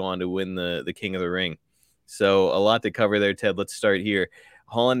Austin would go on to win the King of the Ring. So a lot to cover there, Ted. Let's start here.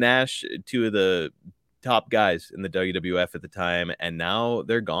 Hall and Nash, two of the top guys in the WWF at the time, and now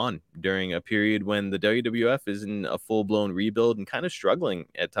they're gone during a period when the WWF is in a full-blown rebuild and kind of struggling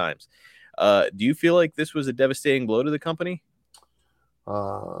at times. Do you feel like this was a devastating blow to the company?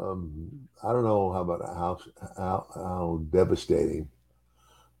 I don't know how devastating.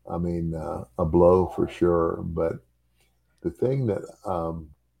 I mean, a blow for sure. But the thing that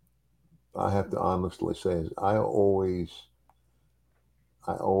I have to honestly say is I always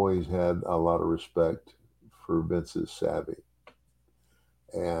had a lot of respect for Vince's savvy.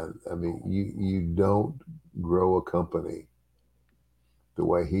 And I mean, you don't grow a company the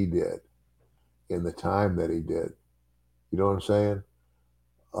way he did in the time that he did You know what I'm saying?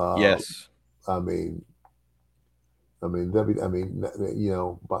 Yes. I mean, by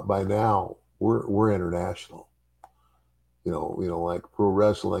now we're international. Like pro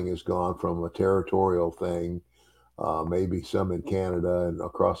wrestling has gone from a territorial thing, maybe some in Canada and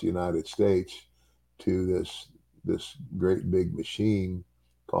across the United States, to this great big machine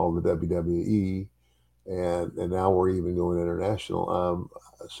called the WWE, and now we're even going international.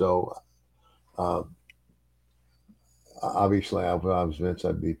 So um, obviously, if I was Vince,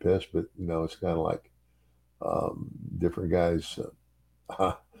 I'd be pissed, but it's kind of like different guys.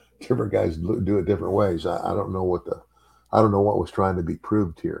 Different guys do it different ways. I don't know I don't know what was trying to be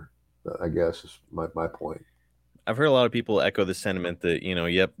proved here. I guess is my point. I've heard a lot of people echo the sentiment that,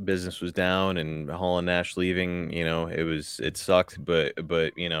 yep, business was down and Hall and Nash leaving, it sucked, but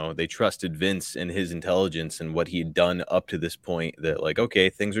they trusted Vince and his intelligence and what he had done up to this point, that like, okay,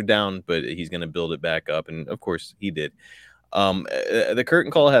 things are down, but he's going to build it back up. And of course he did. The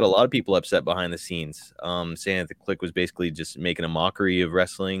curtain call had a lot of people upset behind the scenes, saying that the Clique was basically just making a mockery of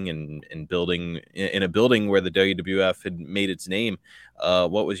wrestling and building in a building where the WWF had made its name.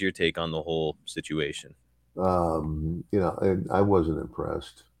 What was your take on the whole situation? And I wasn't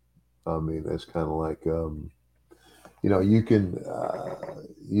impressed. I mean, it's kind of like, you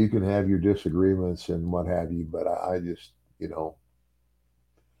can have your disagreements and what have you, but I just,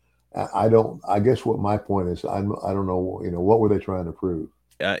 I don't. I guess what my point is, I don't know. What were they trying to prove?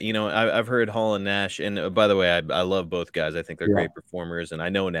 I've heard Hall and Nash, and by the way, I love both guys. I think they're Yeah, great performers, and I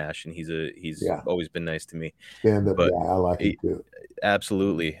know Nash, and he's yeah, always been nice to me. stand up But guy. I like him he- too.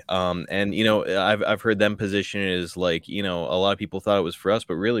 Absolutely. And I've heard them position it as like, a lot of people thought it was for us,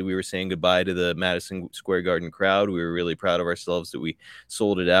 but really we were saying goodbye to the Madison Square Garden crowd. We were really proud of ourselves that we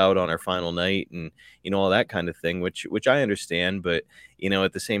sold it out on our final night, and all that kind of thing, which I understand, but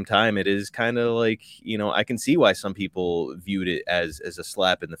at the same time, it is kind of like, I can see why some people viewed it as a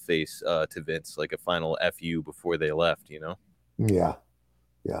slap in the face to Vince, like a final FU before they left. Yeah,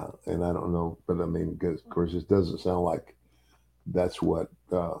 yeah, and I don't know, but I mean, because of course, it doesn't sound like that's what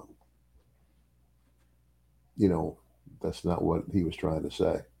you know. That's not what he was trying to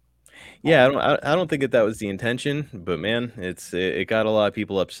say. Yeah, I don't think that was the intention, but man, it got a lot of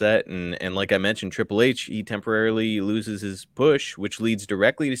people upset, and like I mentioned, Triple H, he temporarily loses his push, which leads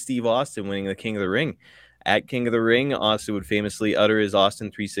directly to Steve Austin winning the King of the Ring. At King of the Ring, Austin would famously utter his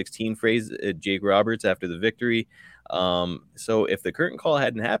Austin 316 phrase at Jake Roberts after the victory. So if the curtain call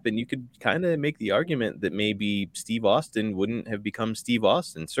hadn't happened, you could kind of make the argument that maybe Steve Austin wouldn't have become Steve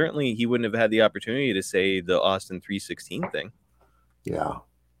Austin. Certainly, he wouldn't have had the opportunity to say the Austin 316 thing. Yeah,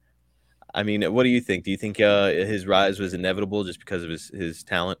 I mean, what do you think? Do you think his rise was inevitable just because of his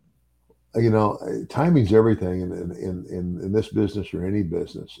talent? timing's everything in this business or any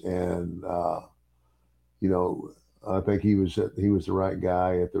business, and you know, I think he was the right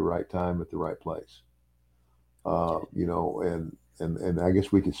guy at the right time at the right place. And I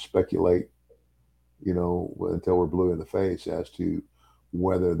guess we could speculate, until we're blue in the face as to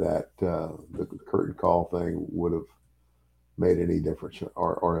whether that the curtain call thing would have made any difference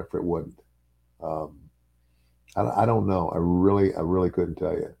or if it wouldn't. Um, I don't know. I really couldn't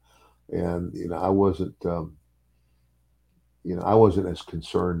tell you. And I wasn't as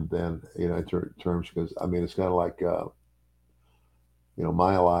concerned then, in terms, because I mean it's kind of like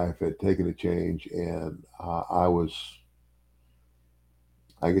my life had taken a change, and I was,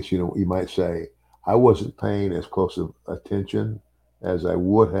 I guess you might say, I wasn't paying as close of attention as I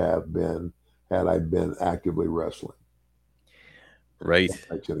would have been had I been actively wrestling. Right. If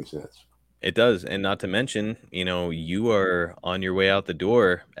that makes any sense. It does. And not to mention, you are on your way out the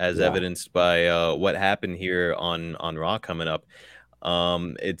door, as Yeah. evidenced by what happened here on Raw coming up.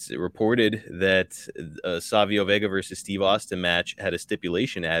 It's reported that Savio Vega versus Steve Austin match had a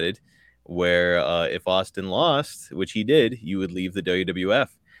stipulation added where if Austin lost, which he did, you would leave the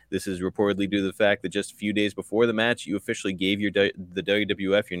WWF. This is reportedly due to the fact that just a few days before the match, you officially gave the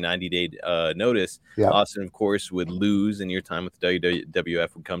WWF your 90-day notice. Yeah. Austin, of course, would lose, and your time with the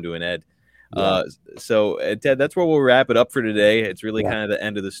WWF would come to an end. Yeah. So Ted, that's where we'll wrap it up for today. It's really Yeah. kind of the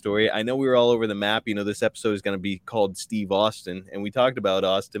end of the story. I know we were all over the map. This episode is going to be called Steve Austin, and we talked about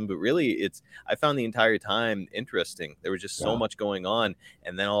Austin, but really I found the entire time interesting. There was just so Yeah. much going on,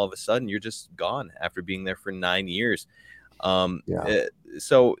 and then all of a sudden you're just gone after being there for 9 years. Yeah.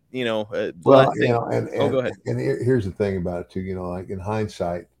 So Well, last thing. Go ahead. and here's the thing about it too. Like in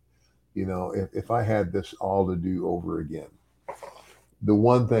hindsight, if I had this all to do over again, the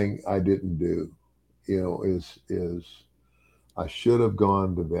one thing I didn't do, is I should have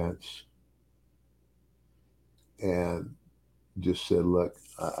gone to Vince and just said, "Look,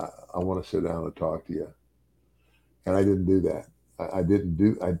 I want to sit down and talk to you." and I didn't do that. I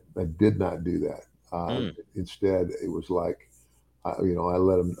did not do that. Instead, it was like, I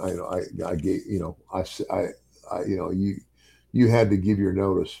let him. I gave. You had to give your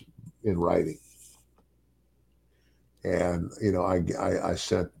notice in writing, and I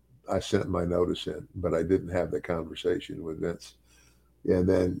sent my notice in, but I didn't have the conversation with Vince. And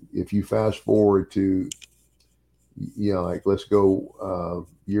then if you fast forward to, like let's go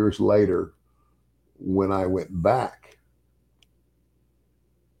years later, when I went back,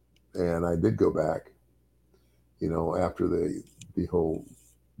 and I did go back, after the whole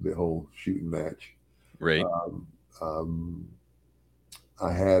shooting match, Right. um,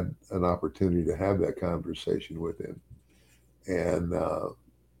 I had an opportunity to have that conversation with him, and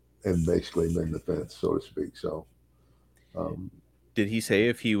basically mend the fence, so to speak. So, Did he say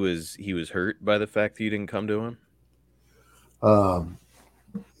if he was hurt by the fact that you didn't come to him? um,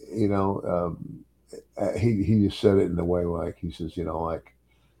 you know, he just said it in a way like he says,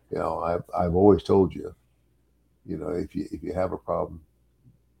 I've always told you, if you have a problem,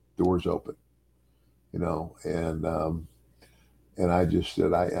 doors open, and I just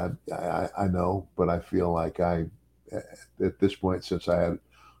said, I know, but I feel like at this point, since I'd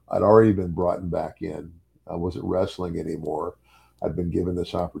already been brought back in, I wasn't wrestling anymore. I'd been given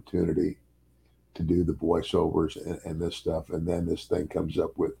this opportunity to do the voiceovers and this stuff, and then this thing comes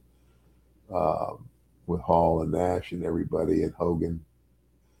up with Hall and Nash and everybody and Hogan,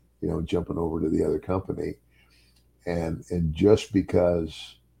 jumping over to the other company, and just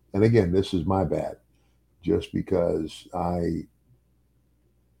because, and again, this is my bad, just because I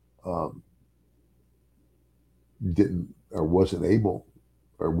didn't or wasn't able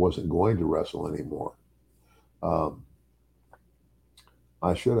or wasn't going to wrestle anymore.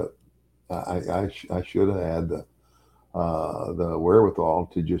 I should have. I should have had the wherewithal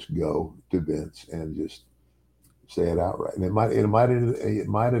to just go to Vince and just say it outright. And it might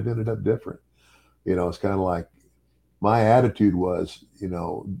have ended up different. It's kind of like my attitude was,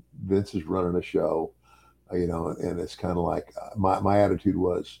 Vince is running a show, and it's kind of like my attitude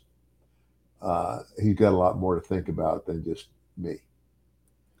was, he's got a lot more to think about than just me,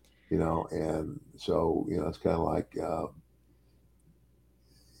 and so, it's kind of like,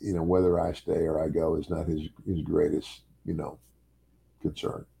 whether I stay or I go is not his greatest,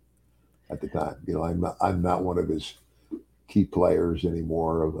 concern at the time. I'm not one of his key players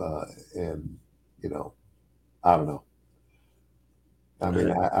anymore. And I don't know. I mean,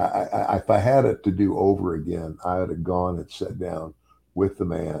 if I had it to do over again, I would have gone and sat down with the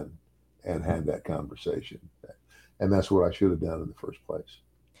man and had that conversation. And that's what I should have done in the first place.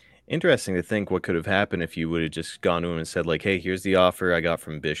 Interesting to think what could have happened if you would have just gone to him and said, like, hey, here's the offer I got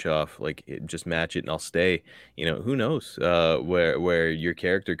from Bischoff. Like, just match it and I'll stay. Who knows where your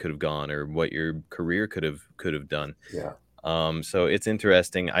character could have gone or what your career could have done. Yeah. So it's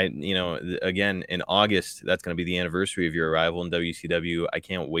interesting. Again, in August, that's going to be the anniversary of your arrival in WCW. I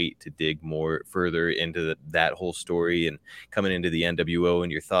can't wait to dig further into that whole story and coming into the NWO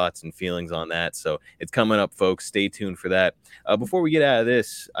and your thoughts and feelings on that. So it's coming up, folks. Stay tuned for that. Before we get out of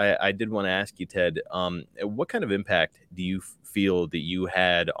this, I did want to ask you, Ted, what kind of impact do you feel that you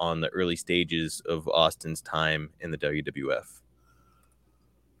had on the early stages of Austin's time in the WWF?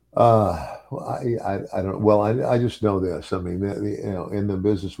 Well, I don't. Well, I just know this. I mean, in the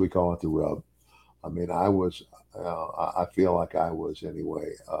business we call it the rub. I mean, I feel like I was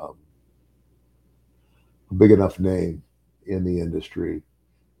anyway, a big enough name in the industry,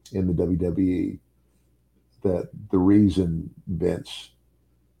 in the WWE, that the reason Vince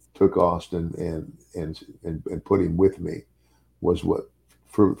took Austin and put him with me was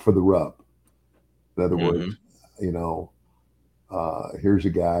for the rub. In other words, here's a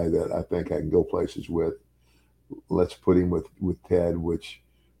guy that I think I can go places with. Let's put him with Ted, which,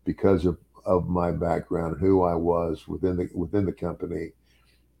 because of my background, who I was within the company,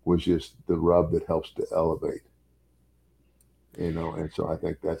 was just the rub that helps to elevate. And so I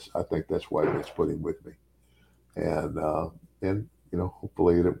think that's why Vince put him with me, and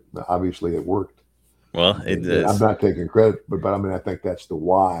hopefully obviously it worked. Well, I'm not taking credit, but I mean, I think that's the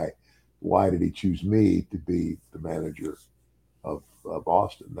why. Why did he choose me to be the manager of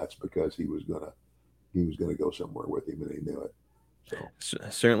Austin? That's because he was gonna go somewhere with him, and he knew it.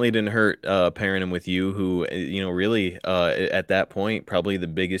 Certainly didn't hurt pairing him with you, who, really at that point, probably the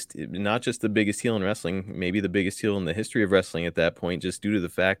biggest, not just the biggest heel in wrestling, maybe the biggest heel in the history of wrestling at that point, just due to the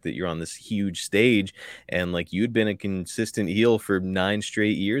fact that you're on this huge stage and like you'd been a consistent heel for 9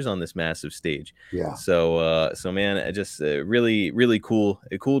 straight years on this massive stage. Yeah. So man, I just really, really cool.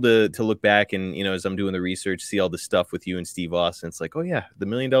 Cool to look back and, as I'm doing the research, see all the stuff with you and Steve Austin. It's like, oh yeah, the $1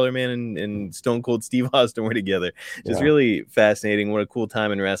 Million Man and Stone Cold Steve Austin were together. Just really fascinating. What a cool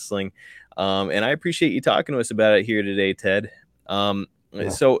time in wrestling. And I appreciate you talking to us about it here today, Ted.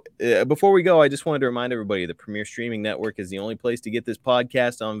 So before we go, I just wanted to remind everybody the Premier Streaming Network is the only place to get this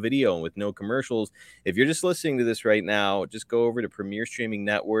podcast on video and with no commercials. If you're just listening to this right now, just go over to Premier Streaming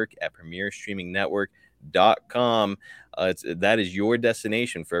Network at premierstreamingnetwork.com. That is your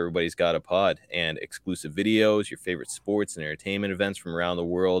destination for Everybody's Got a Pod, and exclusive videos, your favorite sports and entertainment events from around the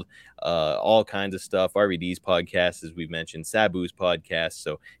world, all kinds of stuff. RVD's podcast, as we've mentioned, Sabu's podcast.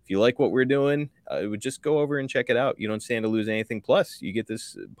 So if you like what we're doing, just go over and check it out. You don't stand to lose anything. Plus, you get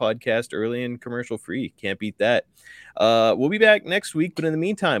this podcast early and commercial free. Can't beat that. We'll be back next week, but in the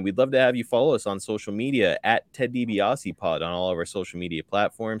meantime, we'd love to have you follow us on social media at Ted DiBiase Pod on all of our social media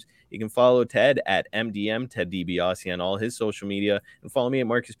platforms. You can follow Ted at MDM Ted DiBiase on all his social media, and follow me at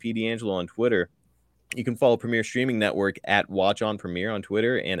Marcus P. D'Angelo on Twitter. You can follow Premier Streaming Network at Watch on Premier on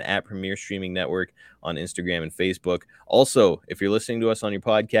Twitter and at Premier Streaming Network on Instagram and Facebook. Also, if you're listening to us on your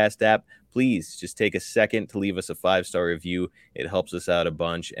podcast app, please just take a second to leave us a 5-star review. It helps us out a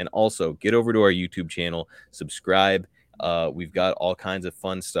bunch. And also, get over to our YouTube channel, subscribe. We've got all kinds of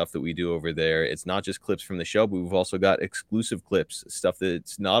fun stuff that we do over there. It's not just clips from the show, but we've also got exclusive clips, stuff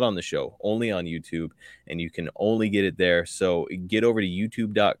that's not on the show, only on YouTube, and you can only get it there. So get over to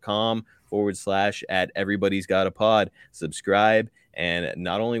youtube.com/@everybody's-got-a-pod, subscribe, and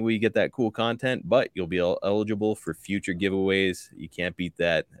not only will you get that cool content, but you'll be eligible for future giveaways. You can't beat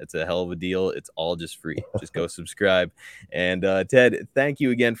that. It's a hell of a deal. It's all just free. Just go subscribe. And Ted, thank you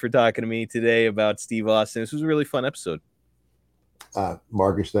again for talking to me today about Steve Austin. This was a really fun episode.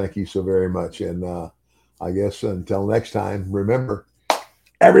 Marcus, thank you so very much. And I guess until next time, remember,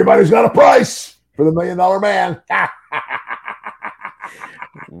 everybody's got a price for the $1 Million Man.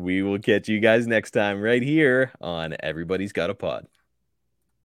 We will catch you guys next time right here on Everybody's Got a Pod.